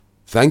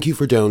Thank you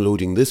for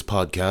downloading this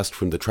podcast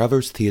from the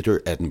Traverse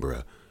Theatre,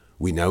 Edinburgh.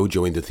 We now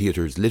join the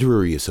theatre's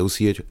literary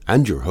associate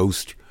and your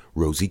host,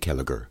 Rosie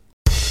Kelleher.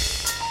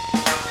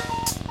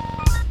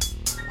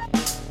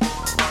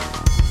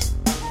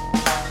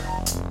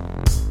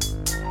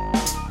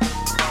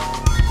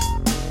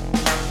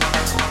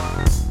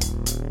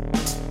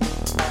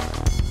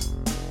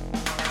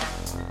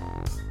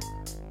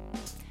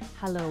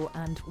 Hello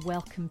and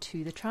welcome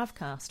to the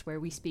Travcast, where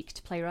we speak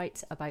to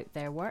playwrights about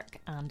their work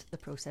and the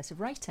process of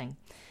writing.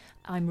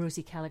 I'm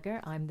Rosie Kelleher,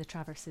 I'm the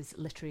Traverse's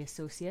literary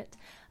associate,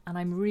 and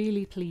I'm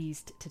really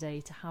pleased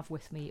today to have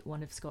with me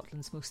one of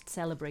Scotland's most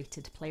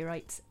celebrated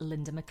playwrights,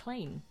 Linda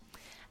Maclean.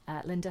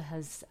 Linda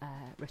has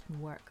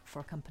written work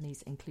for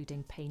companies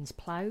including Payne's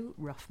Plough,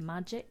 Rough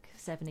Magic,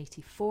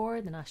 784,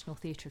 the National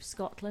Theatre of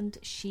Scotland,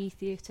 She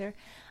Theatre,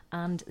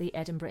 and the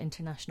Edinburgh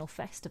International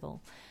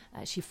Festival.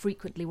 She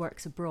frequently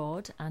works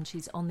abroad, and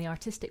she's on the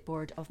artistic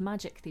board of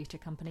Magic Theatre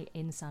Company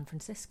in San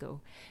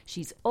Francisco.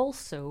 She's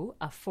also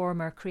a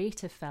former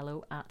creative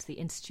fellow at the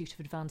Institute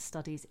of Advanced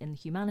Studies in the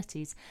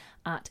Humanities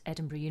at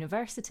Edinburgh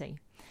University.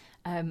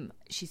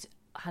 She's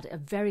had a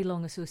very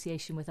long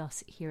association with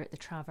us here at the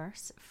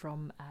Traverse,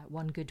 from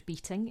One Good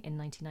Beating in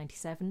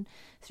 1997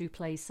 through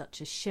plays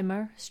such as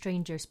Shimmer,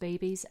 Strangers'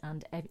 Babies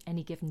and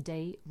Any Given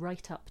Day,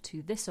 right up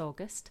to this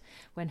August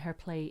when her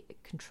play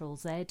Control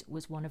Z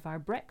was one of our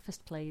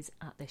breakfast plays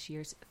at this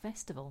year's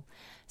festival.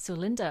 So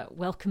Linda,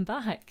 welcome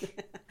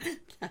back.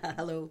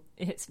 Hello.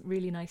 It's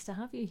really nice to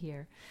have you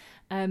here.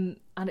 And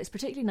it's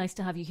particularly nice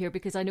to have you here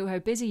because I know how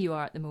busy you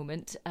are at the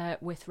moment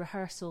with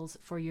rehearsals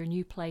for your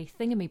new play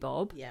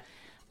Thingamabob. Yeah.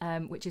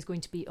 Which is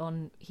going to be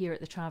on here at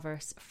the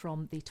Traverse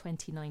from the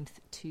 29th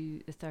to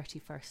the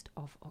 31st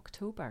of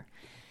October.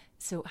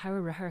 So how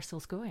are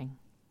rehearsals going?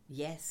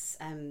 Yes,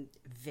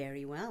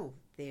 very well.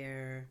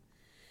 They're,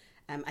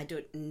 I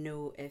don't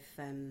know if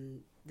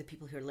the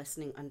people who are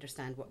listening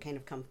understand what kind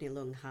of company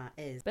Long Ha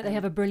is. But they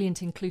have a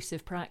brilliant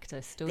inclusive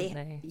practice, don't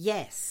they?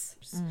 Yes.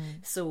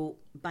 So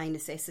by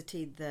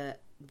necessity, the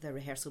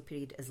rehearsal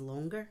period is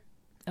longer.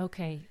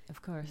 Okay,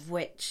 of course.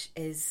 Which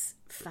is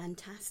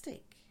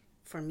fantastic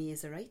for me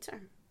as a writer.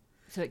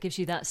 So it gives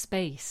you that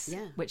space,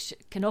 yeah, which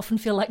can often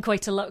feel like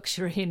quite a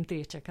luxury in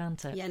theatre,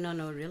 can't it? Yeah,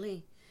 no,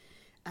 really.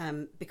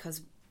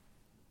 Because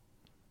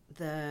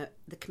the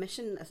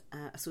commission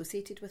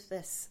associated with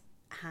this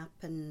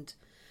happened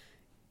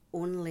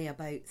only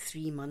about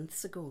 3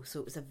 months ago, so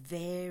it was a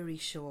very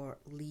short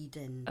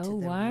lead-in to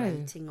the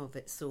writing of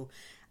it. So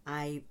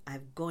I've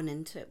gone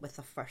into it with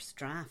a first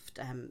draft,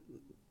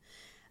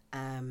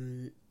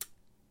 and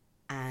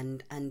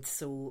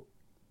so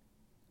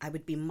I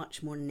would be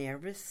much more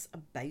nervous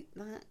about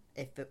that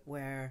if it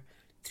were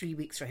 3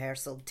 weeks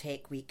rehearsal,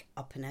 tech week,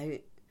 up and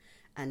out,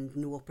 and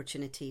no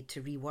opportunity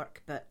to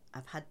rework. But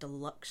I've had the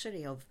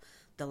luxury of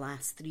the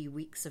last 3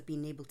 weeks of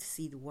being able to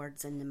see the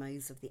words in the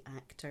mouths of the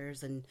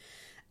actors and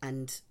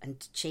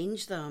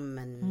change them,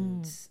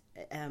 and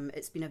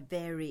it's been a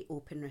very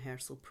open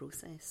rehearsal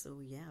process. So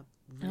yeah,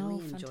 I've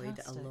really enjoyed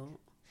it a lot.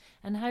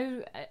 And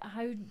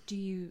how do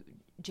you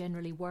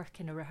generally work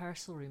in a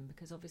rehearsal room?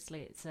 Because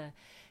obviously it's a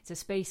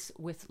space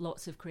with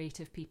lots of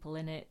creative people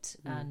in it,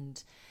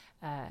 and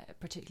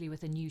particularly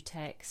with a new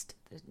text,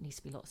 there needs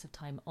to be lots of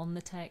time on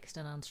the text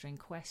and answering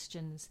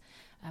questions.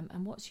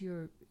 And what's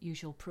your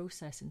usual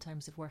process in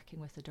terms of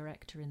working with a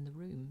director in the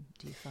room,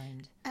 do you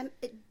find?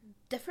 It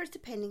differs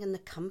depending on the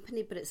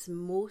company, but it's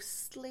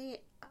mostly,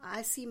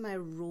 I see my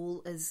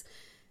role as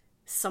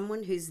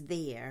someone who's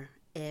there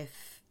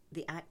if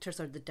the actors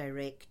or the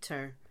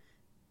director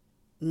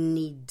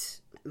need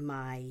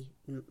my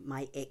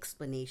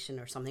explanation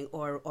or something,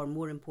 or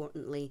more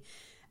importantly,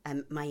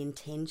 my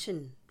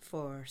intention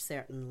for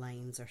certain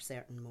lines or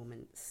certain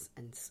moments,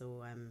 and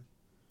so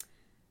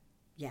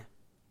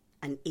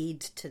an aid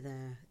to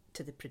the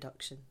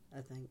production, I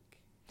think.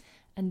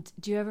 And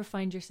do you ever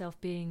find yourself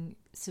being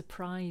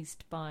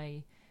surprised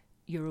by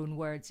your own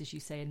words, as you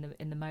say,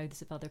 in the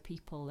mouths of other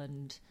people,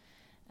 and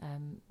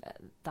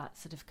that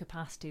sort of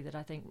capacity that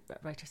I think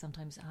writers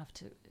sometimes have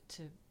to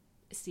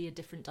see a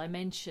different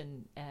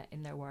dimension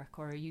in their work?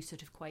 Or are you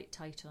sort of quite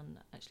tight on,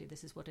 actually,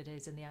 this is what it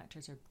is and the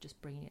actors are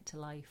just bringing it to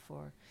life?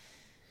 Or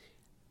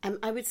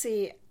I would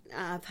say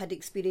I've had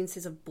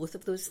experiences of both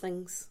of those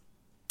things.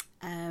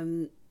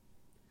 One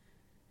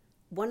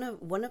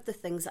of the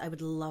things that I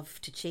would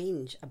love to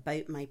change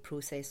about my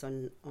process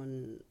on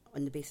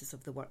the basis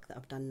of the work that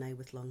I've done now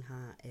with Long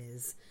Ha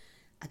is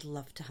I'd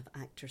love to have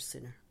actors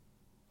sooner.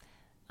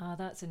 Ah,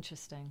 that's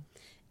interesting.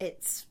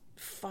 It's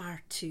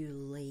far too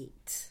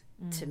late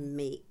to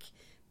make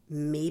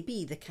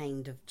maybe the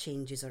kind of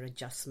changes or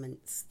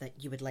adjustments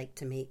that you would like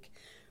to make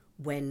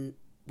when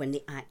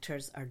the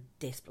actors are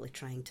desperately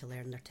trying to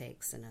learn their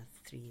texts in a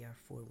 3 or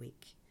 4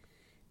 week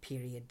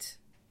period.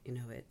 You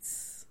know,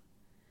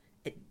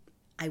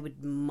 I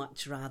would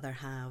much rather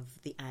have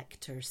the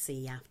actors,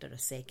 say, after a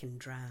second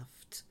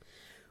draft,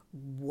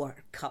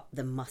 work up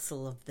the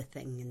muscle of the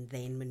thing, and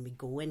then when we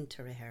go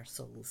into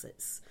rehearsals,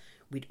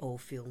 we'd all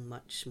feel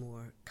much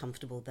more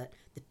comfortable that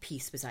the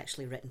piece was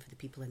actually written for the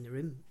people in the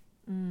room.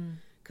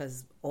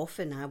 because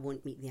often I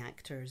won't meet the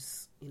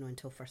actors,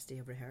 until first day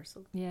of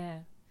rehearsal. Yeah,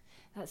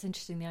 that's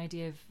interesting, the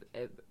idea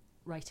of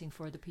writing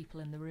for the people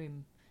in the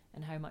room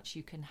and how much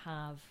you can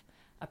have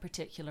a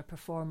particular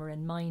performer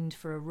in mind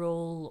for a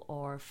role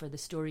or for the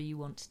story you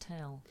want to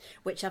tell.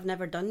 Which I've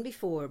never done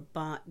before,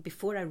 but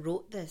before I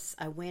wrote this,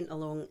 I went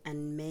along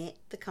and met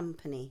the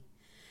company.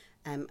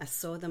 I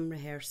saw them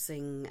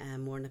rehearsing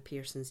Morna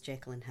Pearson's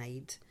Jekyll and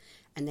Hyde,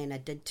 and then I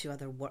did 2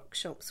 other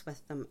workshops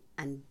with them,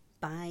 and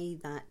by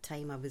that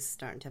time I was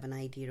starting to have an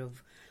idea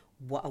of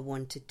what I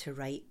wanted to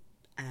write,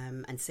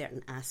 and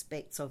certain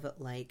aspects of it,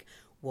 like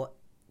what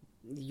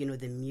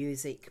the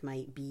music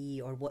might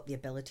be, or what the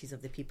abilities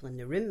of the people in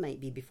the room might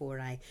be,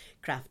 before I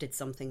crafted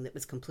something that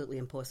was completely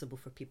impossible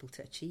for people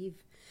to achieve.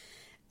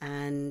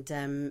 And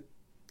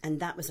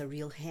that was a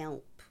real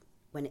help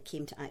when it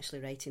came to actually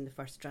writing the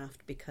first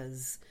draft,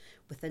 because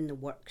within the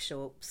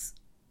workshops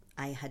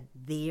I had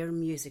their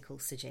musical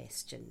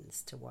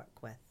suggestions to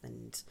work with,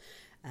 and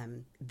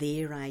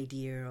their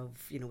idea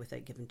of,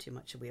 without giving too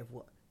much away, of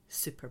what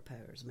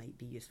superpowers might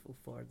be useful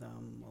for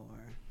them. Or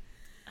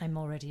I'm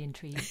already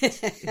intrigued.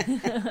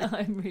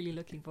 I'm really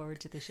looking forward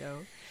to the show.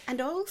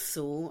 And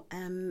also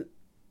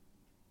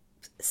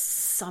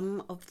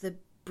some of the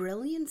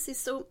brilliances.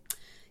 So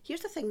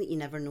here's the thing that you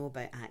never know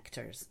about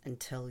actors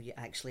until you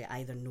actually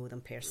either know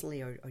them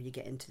personally or you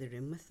get into the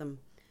room with them.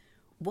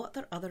 What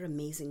their other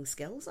amazing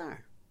skills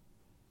are,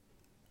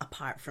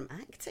 apart from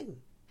acting.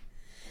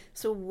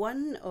 So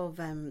one of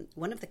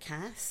the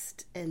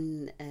cast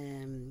in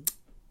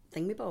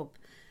Thingamabob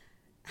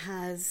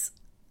has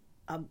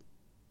a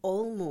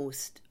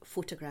almost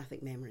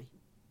photographic memory.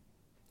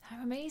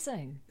 How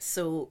amazing.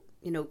 So,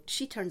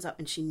 she turns up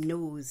and she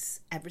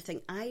knows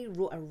everything. I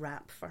wrote a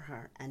rap for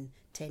her and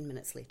 10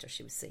 minutes later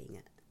she was saying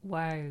it.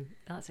 Wow,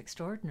 that's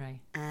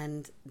extraordinary.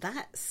 And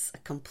that's a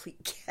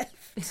complete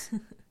gift.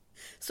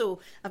 So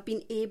I've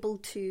been able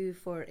to,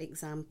 for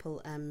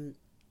example,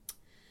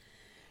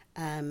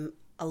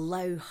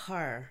 allow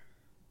her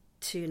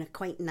to, in a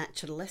quite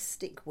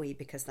naturalistic way,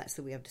 because that's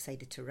the way I've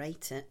decided to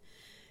write it,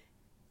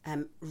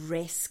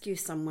 rescue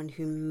someone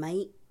who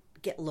might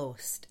get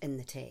lost in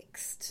the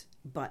text,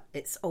 but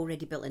it's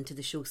already built into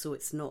the show, so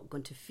it's not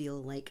going to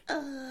feel like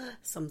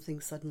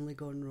something's suddenly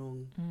gone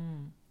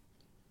wrong.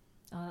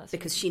 Oh, that's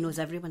because really... she knows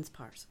everyone's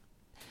part.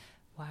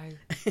 Wow.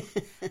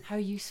 How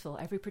useful.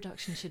 Every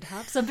production should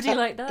have somebody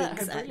like that.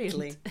 Exactly. How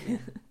brilliant. Yeah.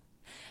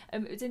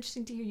 It's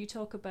interesting to hear you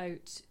talk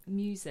about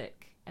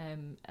music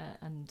and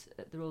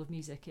the role of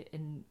music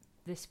in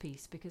this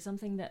piece, because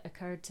something that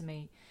occurred to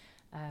me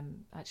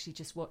actually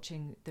just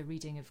watching the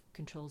reading of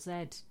Control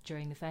Z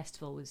during the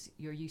festival was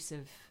your use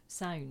of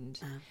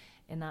sound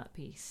in that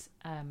piece.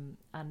 And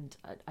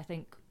I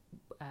think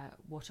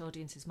what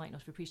audiences might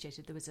not have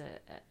appreciated, there was a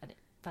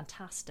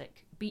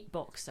fantastic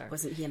beatboxer.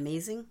 Wasn't he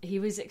amazing? He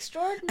was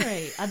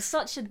extraordinary and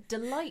such a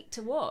delight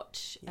to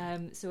watch. Yeah.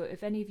 So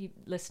if any of you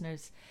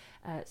listeners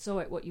saw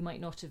it, what you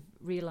might not have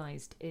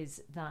realised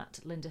is that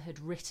Linda had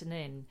written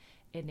in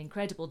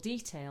incredible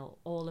detail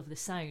all of the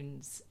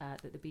sounds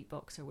that the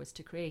beatboxer was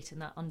to create,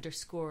 and that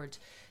underscored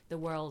the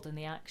world and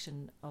the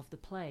action of the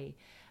play.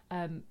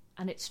 And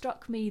it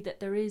struck me that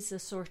there is a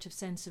sort of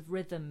sense of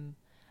rhythm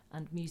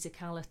and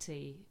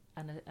musicality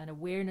and an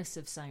awareness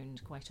of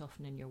sound quite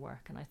often in your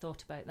work. And I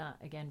thought about that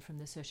again from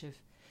the sort of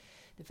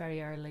the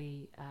very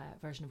early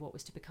version of what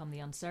was to become the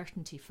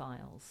Uncertainty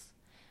Files,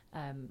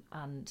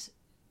 and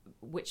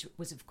which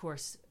was of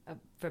course a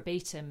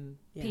verbatim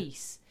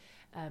piece,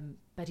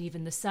 but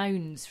even the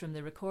sounds from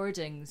the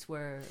recordings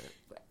were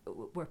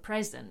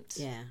present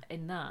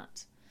in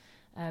that,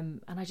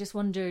 and I just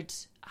wondered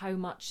how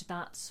much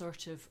that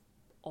sort of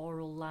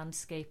oral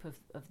landscape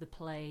of the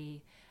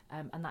play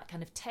and that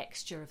kind of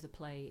texture of the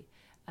play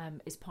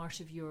is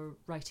part of your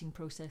writing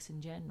process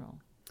in general.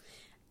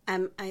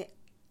 I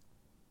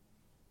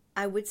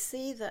would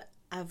say that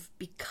I've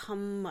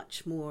become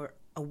much more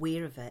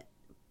aware of it,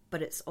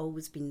 but it's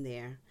always been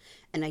there.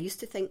 And I used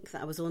to think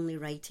that I was only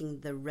writing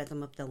the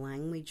rhythm of the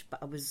language,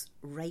 but I was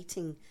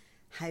writing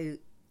how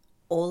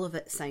all of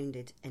it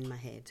sounded in my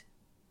head.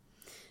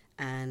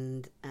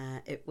 And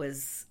it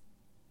was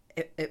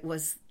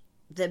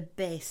the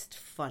best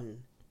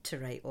fun to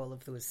write all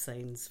of those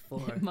sounds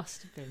for. It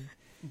must have been.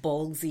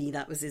 Ballsy,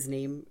 that was his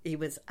name. He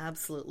was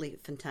absolutely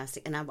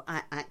fantastic. And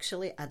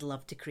I'd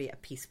love to create a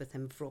piece with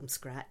him from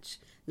scratch,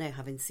 now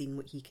having seen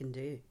what he can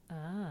do.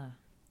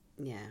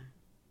 Yeah,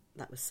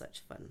 that was such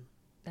fun.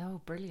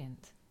 Oh,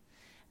 brilliant.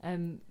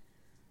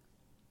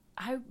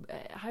 How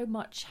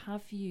much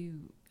have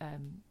you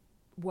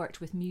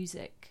worked with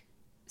music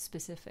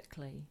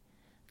specifically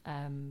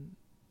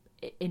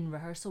in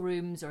rehearsal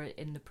rooms or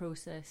in the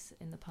process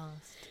in the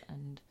past?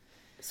 And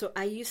so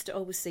I used to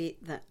always say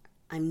that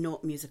I'm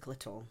not musical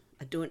at all.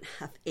 I don't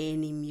have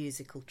any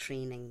musical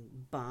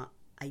training, but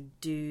I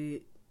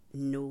do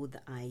know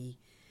that I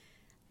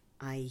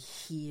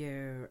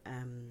hear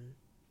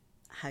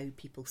how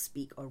people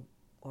speak or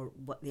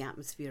what the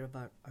atmosphere of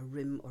a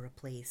room or a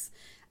place.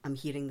 I'm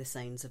hearing the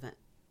sounds of it,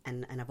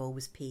 and I've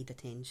always paid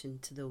attention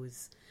to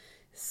those.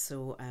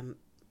 So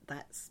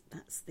that's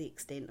the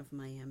extent of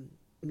my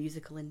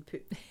musical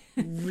input.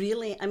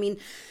 Really, I mean,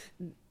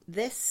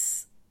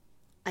 this,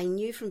 I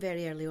knew from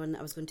very early on that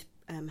I was going to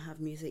have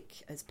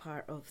music as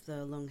part of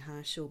the Long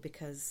Ha show,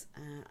 because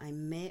I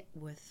met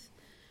with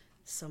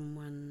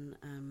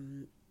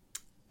someone.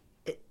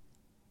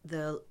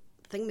 The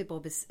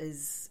Thingamabob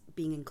is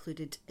being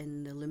included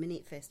in the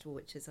Illuminate Festival,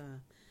 which is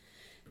a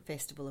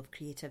festival of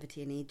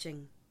creativity and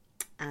ageing,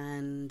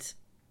 and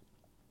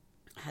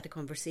I had a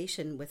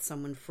conversation with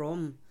someone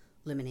from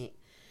Illuminate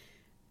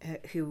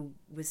who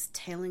was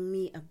telling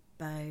me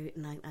about,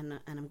 and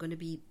I'm going to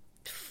be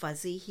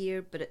fuzzy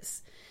here, but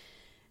it's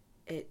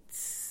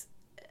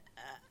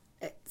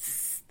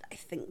I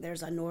think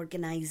there's an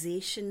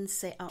organisation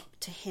set up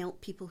to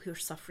help people who are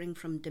suffering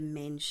from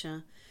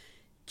dementia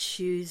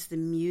choose the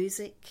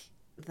music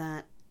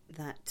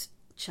that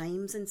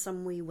chimes in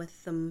some way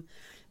with them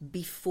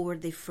before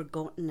they've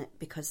forgotten it,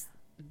 because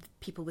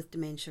people with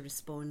dementia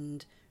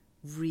respond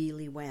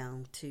really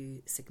well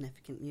to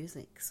significant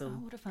music. So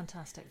what a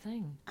fantastic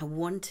thing. I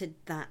wanted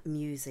that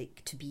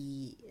music to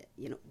be,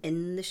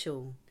 in the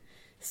show.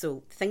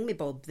 So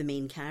Thingamabob, the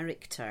main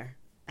character,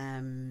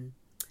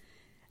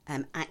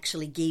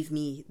 actually gave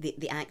me,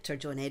 the actor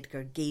John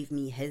Edgar gave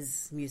me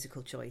his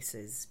musical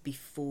choices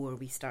before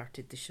we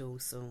started the show.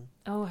 So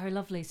how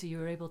lovely. So you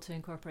were able to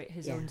incorporate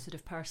his own sort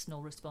of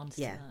personal response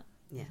to that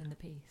within the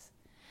piece.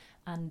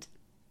 And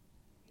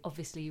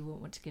obviously you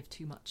won't want to give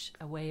too much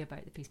away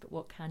about the piece, but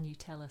what can you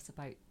tell us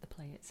about the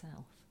play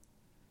itself?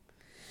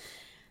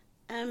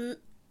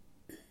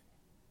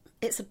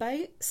 It's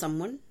about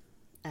someone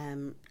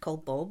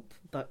called Bob,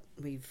 but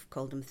we've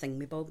called him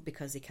Thingamabob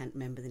because he can't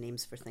remember the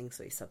names for things,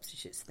 so he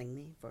substitutes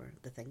Thingme for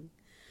the thing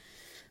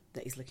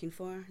that he's looking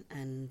for,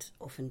 and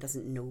often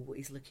doesn't know what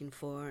he's looking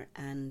for,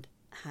 and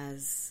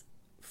has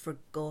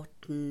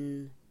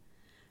forgotten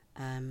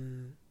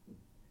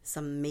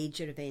some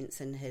major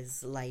events in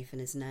his life,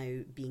 and is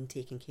now being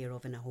taken care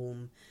of in a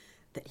home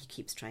that he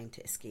keeps trying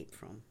to escape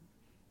from.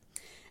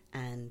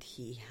 And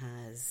he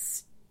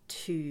has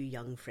 2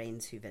 young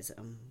friends who visit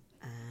him,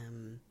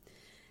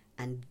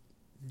 and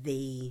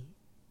they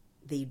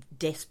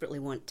desperately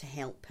want to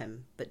help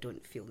him, but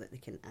don't feel that they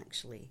can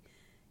actually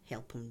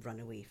help him run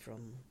away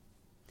from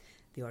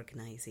the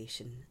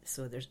organisation.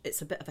 So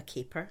it's a bit of a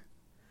caper.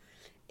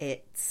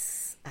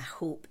 It's, I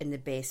hope, in the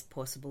best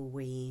possible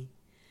way,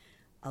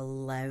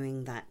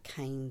 allowing that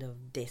kind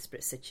of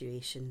desperate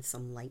situation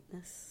some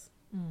lightness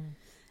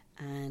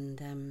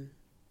and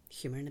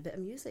humour and a bit of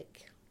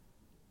music.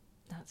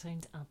 That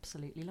sounds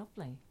absolutely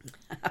lovely.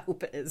 I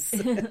hope it is.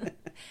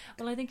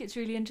 Well, I think it's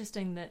really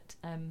interesting that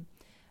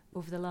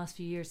over the last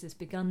few years there's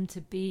begun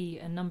to be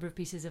a number of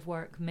pieces of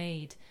work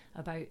made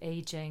about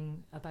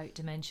ageing, about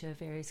dementia of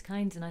various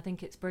kinds, and I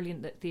think it's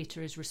brilliant that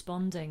theatre is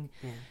responding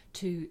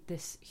to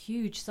this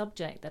huge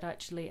subject that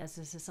actually as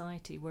a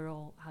society we're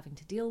all having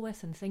to deal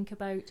with and think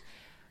about,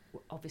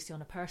 obviously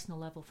on a personal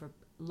level for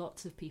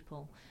lots of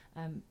people,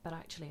 but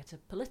actually at a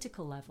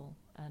political level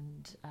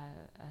and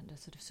a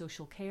sort of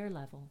social care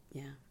level.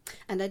 Yeah,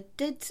 and I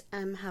did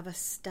have a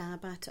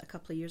stab at it a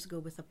couple of years ago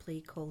with a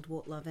play called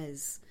What Love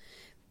Is,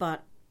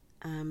 but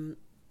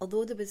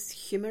although there was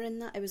humour in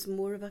that, it was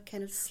more of a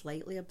kind of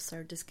slightly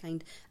absurdist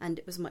kind, and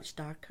it was much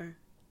darker.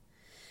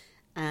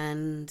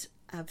 And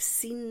I've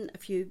seen a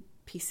few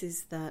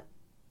pieces that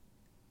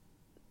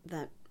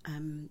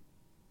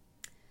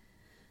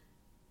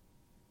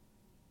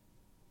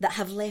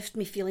have left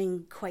me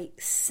feeling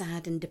quite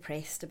sad and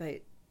depressed about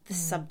the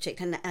subject,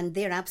 and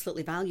they're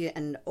absolutely valued.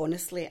 And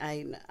honestly,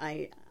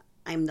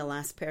 I'm the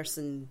last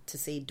person to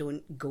say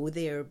don't go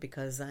there,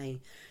 because I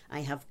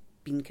have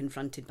been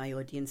confronted by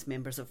audience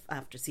members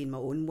after seeing my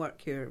own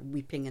work who are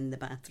weeping in the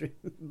bathroom.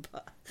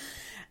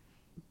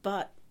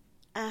 but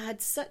I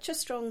had such a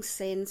strong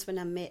sense when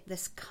I met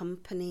this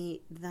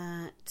company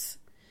that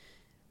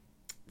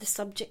the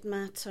subject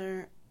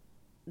matter,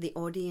 the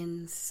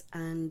audience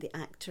and the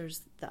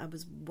actors that I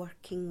was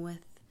working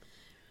with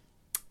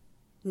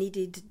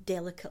needed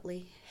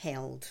delicately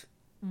held.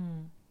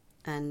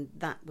 And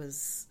that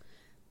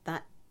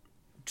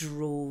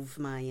drove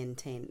my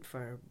intent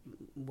for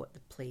what the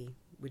play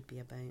would be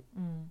about.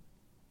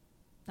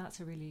 That's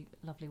a really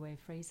lovely way of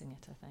phrasing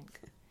it, I think.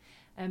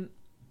 I'm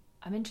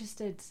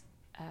interested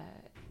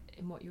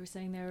in what you were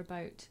saying there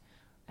about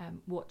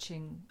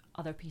watching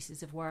other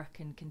pieces of work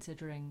and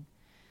considering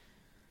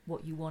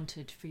what you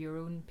wanted for your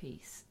own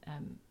piece,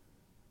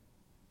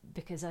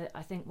 because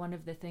I think one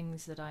of the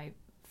things that I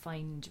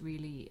find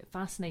really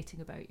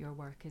fascinating about your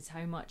work is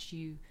how much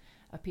you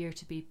appear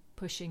to be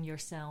pushing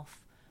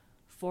yourself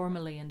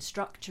formally and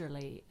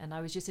structurally, and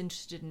I was just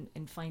interested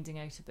in finding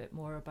out a bit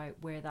more about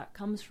where that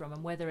comes from,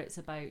 and whether it's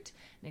about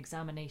an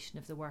examination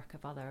of the work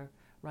of other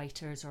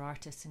writers or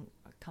artists and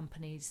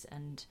companies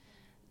and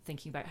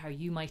thinking about how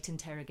you might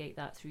interrogate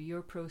that through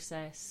your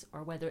process,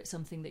 or whether it's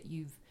something that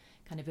you've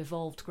kind of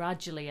evolved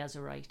gradually as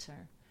a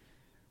writer.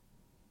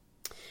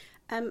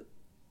 I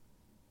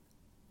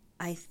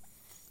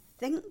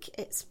think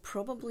it's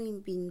probably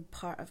been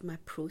part of my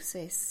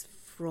process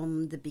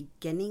from the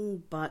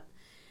beginning, but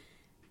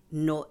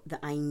not that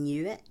I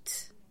knew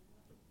it.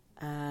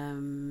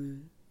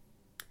 And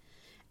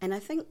I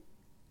think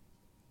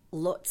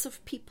lots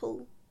of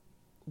people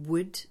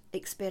would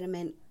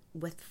experiment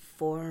with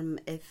form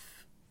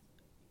if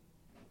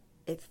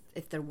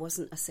there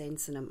wasn't a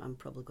sense, and I'm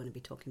probably going to be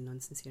talking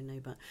nonsense here now,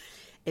 but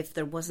if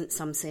there wasn't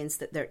some sense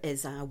that there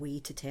is a way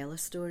to tell a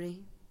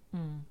story.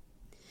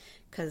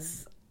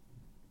 Because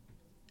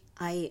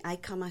I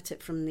come at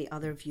it from the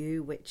other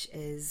view, which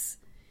is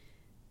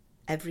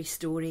every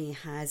story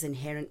has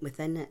inherent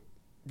within it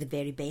the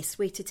very best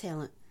way to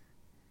tell it.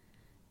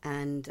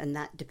 And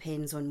that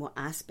depends on what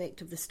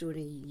aspect of the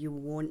story you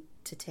want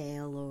to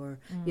tell, or,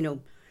 you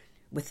know,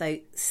 without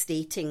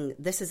stating,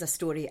 this is a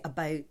story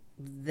about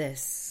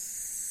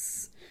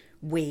this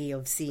way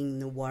of seeing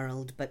the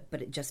world, but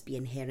it just be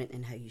inherent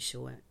in how you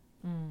show it.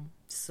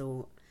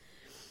 So,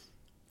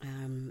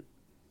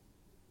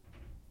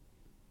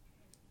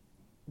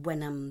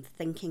 when I'm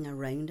thinking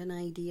around an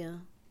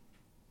idea,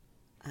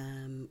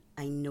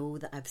 I know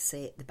that I've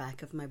set the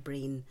back of my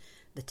brain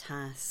the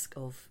task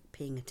of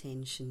paying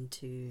attention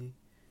to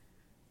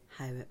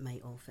how it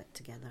might all fit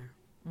together.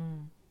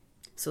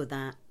 So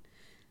that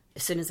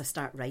as soon as I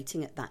start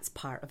writing it, that's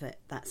part of it.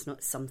 That's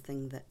not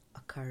something that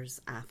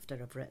occurs after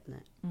I've written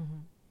it.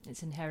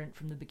 It's inherent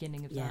from the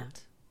beginning of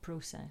that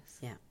process.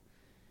 Yeah.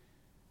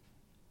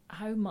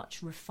 How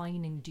much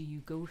refining do you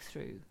go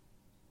through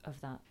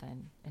of that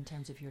then, in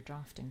terms of your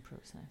drafting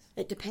process?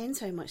 It depends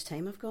how much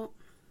time I've got,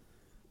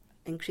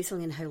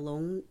 increasingly, and how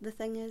long the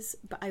thing is.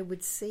 But I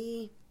would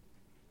say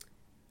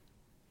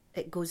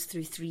it goes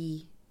through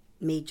 3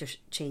 major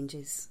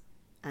changes,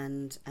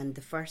 and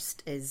the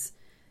first is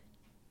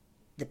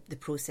the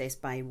process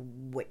by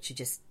which you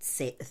just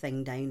set the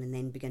thing down and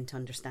then begin to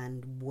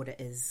understand what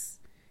it is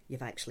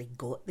you've actually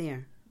got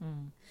there.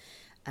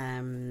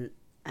 And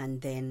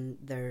then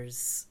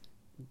there's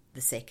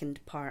the second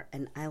part,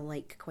 and I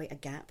like quite a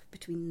gap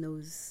between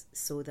those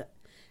so that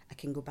I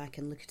can go back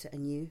and look at it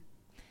anew.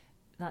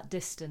 That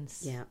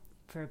distance,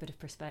 for a bit of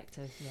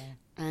perspective,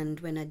 And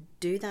when I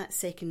do that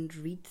second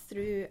read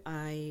through,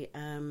 I,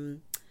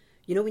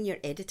 you know, when you're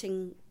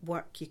editing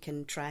work, you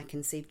can track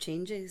and save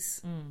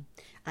changes.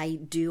 I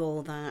do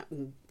all that,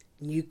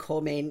 new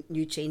comment,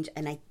 new change,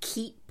 and I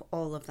keep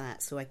all of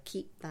that. So I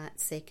keep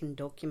that second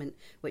document,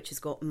 which has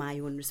got my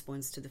own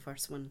response to the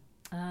first one.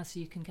 So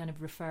you can kind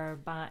of refer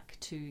back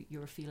to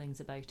your feelings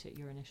about it,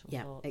 your initial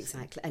thoughts. Yeah,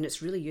 exactly. And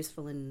it's really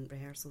useful in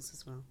rehearsals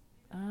as well.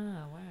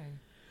 Wow.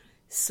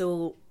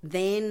 So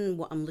then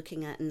what I'm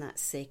looking at in that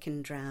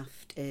second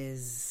draft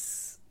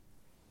is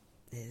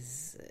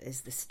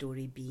the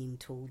story being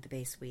told the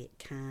best way it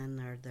can?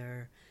 Are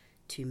there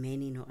too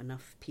many, not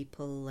enough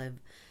people?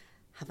 Have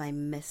I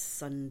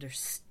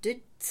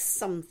misunderstood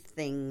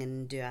something,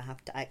 and do I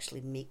have to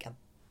actually make a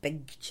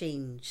big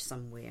change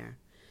somewhere?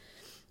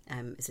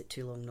 Is it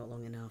too long, not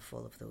long enough?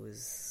 All of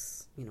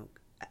those, you know,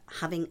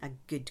 having a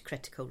good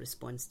critical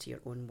response to your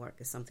own work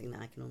is something that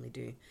I can only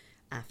do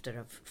after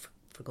I've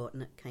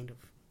forgotten it, kind of.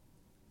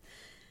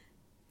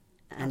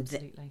 And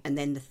Absolutely. And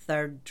then the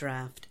third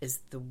draft is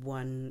the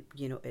one,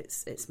 you know,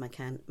 it's my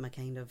kind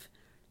of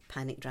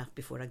panic draft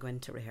before I go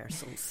into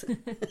rehearsals.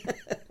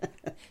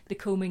 The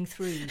combing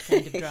through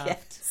kind of draft.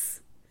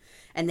 Yes.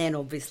 And then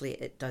obviously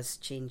it does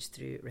change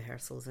through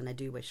rehearsals, and I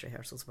do wish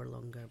rehearsals were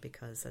longer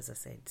because, as I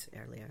said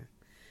earlier,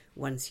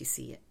 once you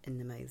see it in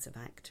the mouths of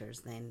actors,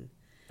 then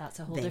that's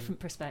a whole different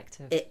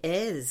perspective. It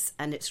is,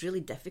 and it's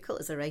really difficult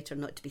as a writer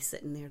not to be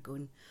sitting there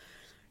going,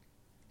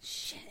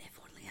 shit, if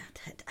only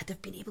I'd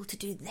have been able to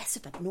do this,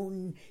 if I'd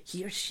known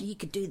he or she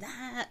could do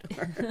that.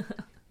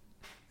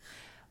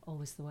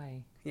 Always the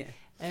way. Yeah.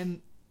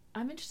 I'm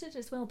interested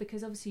as well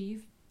because obviously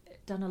you've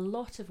done a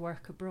lot of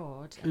work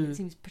abroad, and it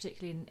seems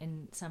particularly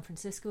in San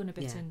Francisco and a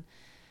bit in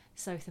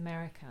South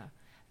America.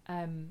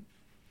 And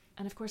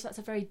of course that's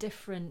a very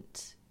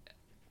different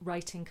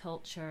writing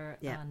culture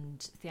and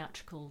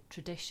theatrical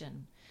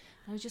tradition.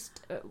 I was just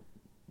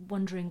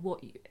wondering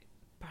what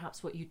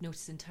you'd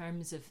notice in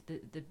terms of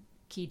the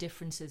key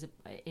differences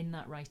in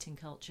that writing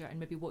culture, and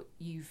maybe what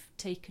you've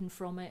taken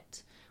from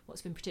it,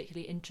 what's been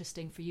particularly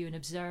interesting for you in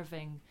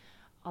observing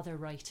other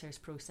writers'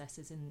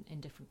 processes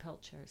in different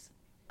cultures.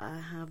 I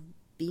have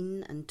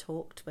been and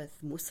talked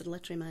with most of the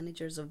literary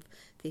managers of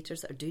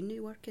theatres that are doing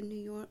new work in New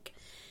York.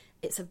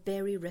 It's a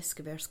very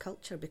risk-averse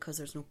culture because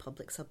there's no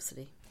public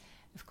subsidy.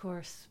 Of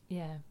course,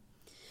 yeah.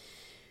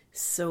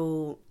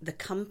 So the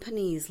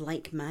companies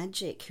like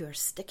Magic, who are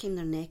sticking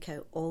their neck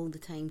out all the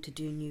time to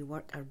do new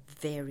work, are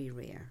very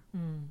rare.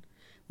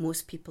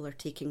 Most people are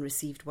taking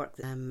received work,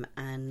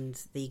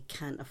 and they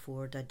can't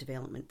afford a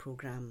development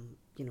programme,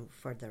 you know,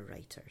 for their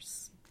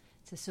writers.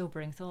 It's a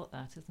sobering thought,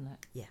 that, isn't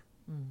it? Yeah.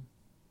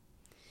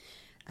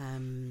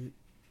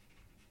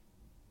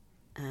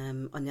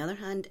 On the other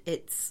hand,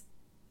 it's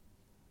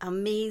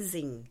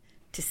amazing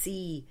to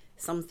see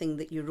something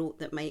that you wrote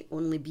that might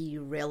only be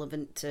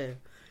relevant to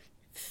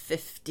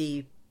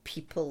 50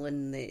 people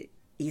in the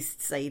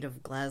east side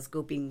of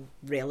Glasgow being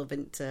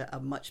relevant to a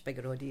much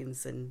bigger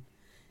audience in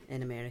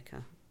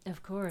America.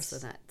 Of course. So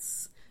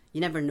that's,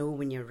 you never know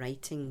when you're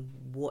writing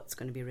what's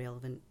going to be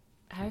relevant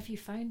How have you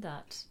found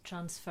that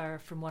transfer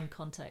from one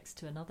context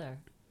to another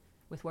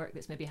with work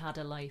that's maybe had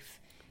a life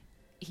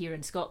here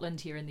in Scotland,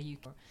 here in the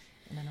UK, or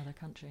in another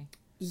country?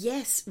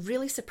 Yes,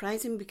 really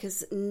surprising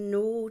because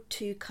no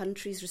two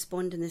countries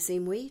respond in the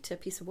same way to a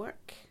piece of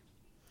work.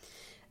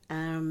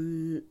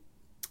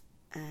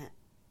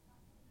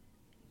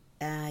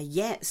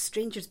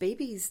 Strangers'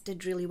 Babies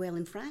did really well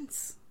in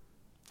France.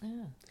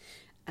 Yeah.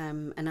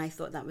 And I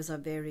thought that was a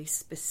very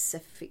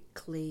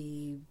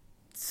specifically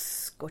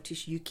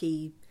Scottish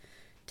UK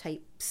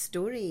type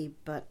story,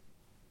 but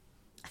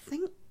I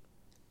think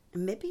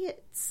maybe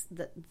it's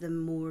that the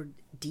more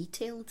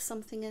detailed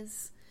something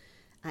is,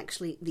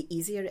 actually the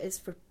easier it is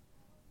for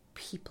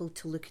people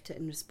to look at it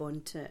and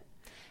respond to it,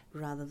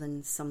 rather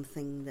than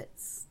something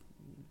that's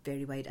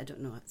very wide. I don't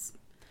know. I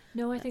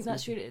think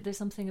that's really, there's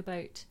something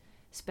about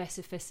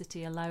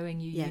specificity allowing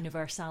you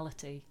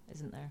universality,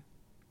 isn't there?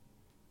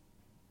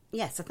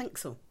 Yes, I think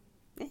so.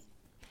 Yeah.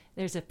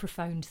 There's a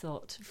profound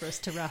thought for us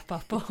to wrap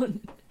up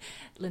on.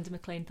 Linda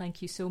McLean,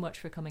 thank you so much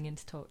for coming in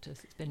to talk to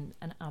us. It's been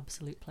an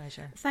absolute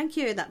pleasure. Thank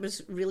you. That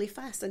was really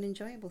fast and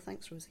enjoyable.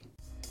 Thanks, Rosie.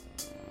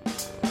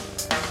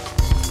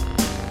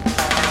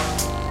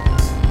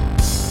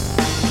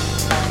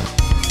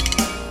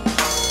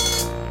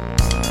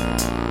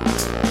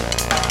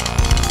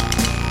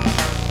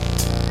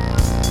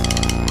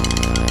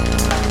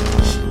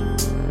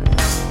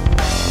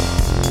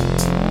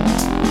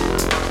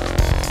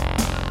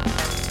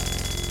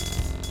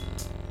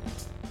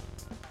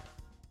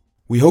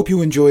 We hope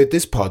you enjoyed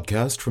this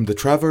podcast from the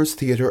Travers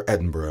Theatre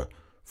Edinburgh.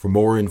 For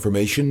more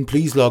information,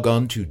 please log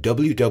on to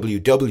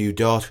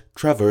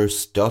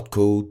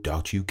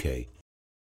www.traverse.co.uk.